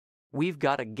we've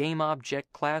got a GameObject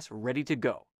class ready to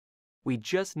go. We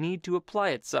just need to apply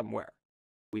it somewhere.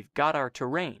 We've got our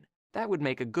terrain. That would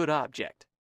make a good object.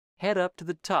 Head up to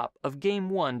the top of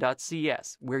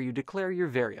game1.cs where you declare your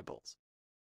variables.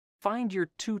 Find your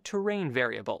two terrain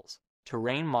variables,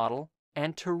 terrain model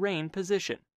and terrain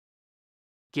position.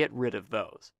 Get rid of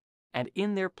those, and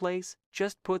in their place,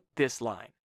 just put this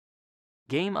line.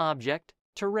 GameObject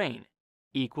terrain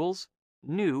equals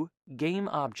new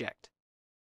GameObject.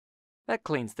 That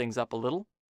cleans things up a little.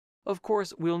 Of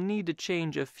course, we'll need to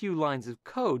change a few lines of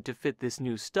code to fit this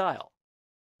new style.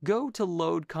 Go to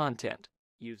Load Content.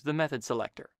 Use the method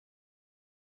selector.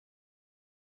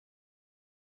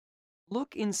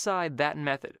 Look inside that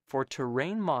method for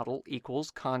terrain model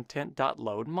equals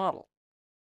content.loadModel.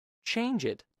 Change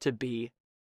it to be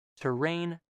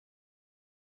terrain.model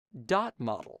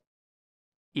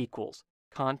equals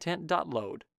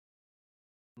content.load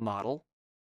model,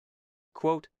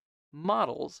 quote,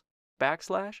 models /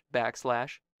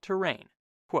 terrain,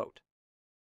 quote.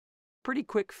 Pretty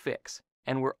quick fix,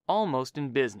 and we're almost in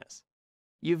business.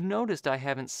 You've noticed I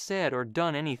haven't said or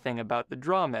done anything about the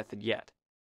draw method yet.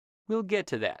 We'll get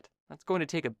to that. That's going to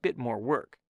take a bit more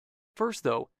work. First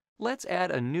though, let's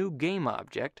add a new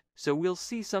GameObject so we'll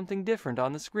see something different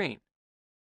on the screen.